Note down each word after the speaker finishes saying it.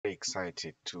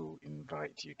excited to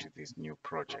invite you to this new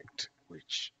project,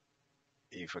 which,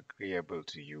 if agreeable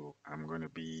to you, I'm going to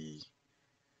be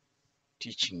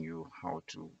teaching you how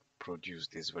to produce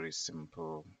this very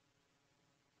simple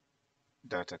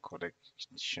data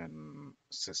collection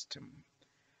system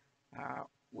uh,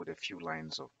 with a few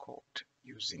lines of code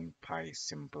using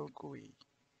PySimple GUI.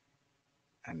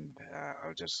 And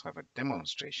I'll just have a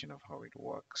demonstration of how it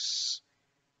works.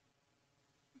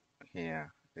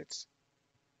 Here, let's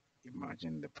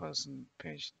imagine the person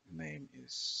page name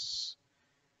is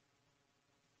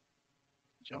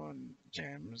John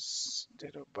James,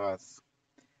 date of birth.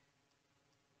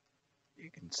 You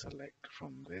can select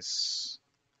from this.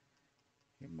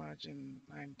 Imagine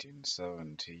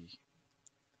 1970.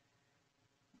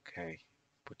 Okay,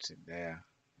 puts it there.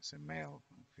 It's a male,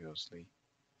 obviously,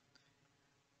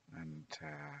 and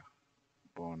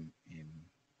born in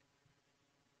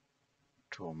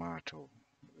Tomato.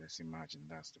 Let's imagine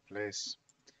that's the place,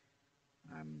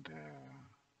 and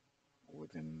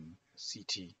within a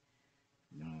city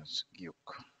known as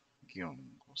Gyeong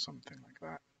or something like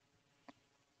that,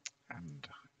 and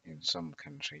in some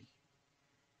country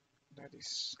that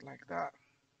is like that.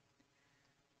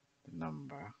 The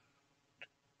number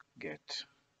get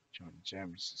John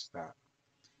James is that.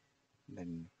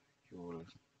 Then you will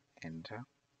enter.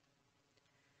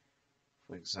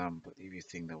 For example, if you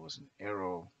think there was an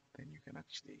error, then you can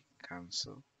actually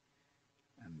cancel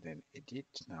and then edit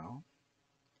now.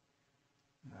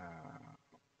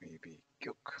 Maybe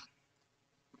Gyuk.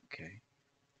 Okay.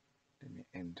 Then you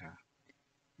enter.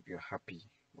 If you're happy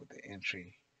with the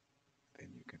entry, then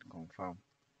you can confirm.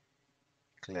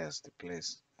 Clears the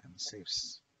place and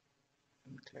saves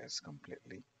and clears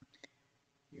completely.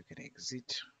 You can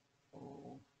exit,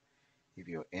 or if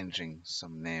you're entering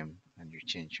some name and you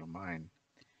change your mind,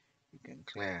 you can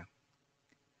clear.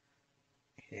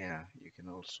 Here you can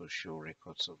also show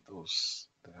records of those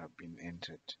that have been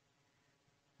entered,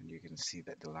 and you can see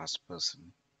that the last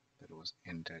person that was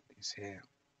entered is here.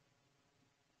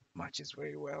 Matches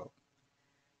very well,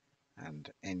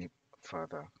 and any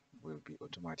further will be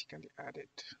automatically added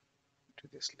to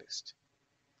this list.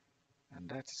 And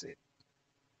that's it.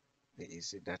 There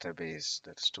is a database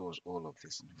that stores all of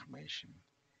this information,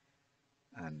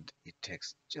 and it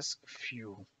takes just a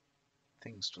few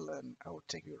things to learn. I will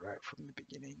take you right from the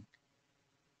beginning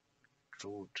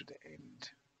through to the end.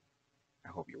 I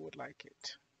hope you would like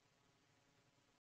it.